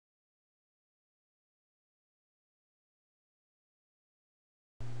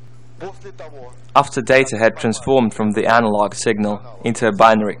After data had transformed from the analog signal into a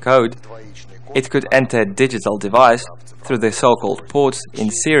binary code, it could enter a digital device through the so-called ports in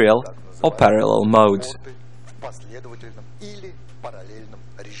serial or parallel modes.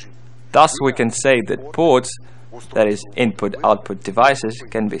 Thus we can say that ports, that is, input-output devices,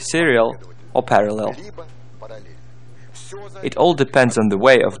 can be serial or parallel. It all depends on the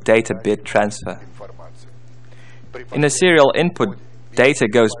way of data bit transfer. In a serial input, data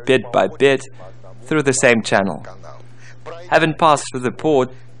goes bit by bit through the same channel. Having passed through the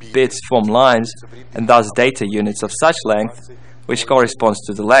port, bits form lines, and thus data units of such length, which corresponds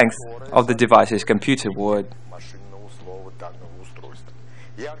to the length of the device's computer word.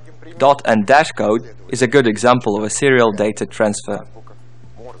 Dot and dash code is a good example of a serial data transfer.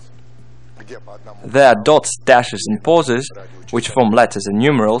 There, dots, dashes and pauses, which form letters and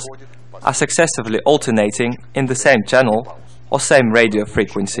numerals, are successively alternating in the same channel or same radio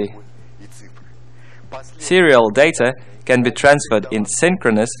frequency. Serial data can be transferred in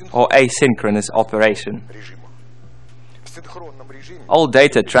synchronous or asynchronous operation. All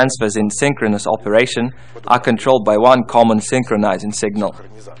data transfers in synchronous operation are controlled by one common synchronizing signal.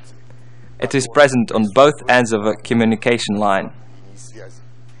 It is present on both ends of a communication line.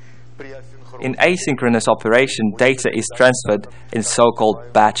 In asynchronous operation, data is transferred in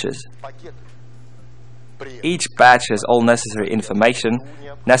so-called batches. Each batch has all necessary information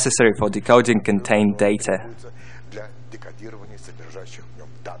necessary for decoding contained data.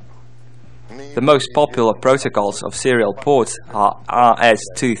 The most popular protocols of serial ports are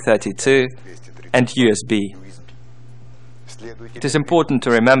RS-232 and USB. It is important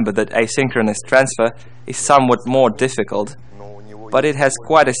to remember that asynchronous transfer is somewhat more difficult, but it has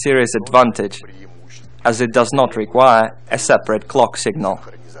quite a serious advantage, as it does not require a separate clock signal.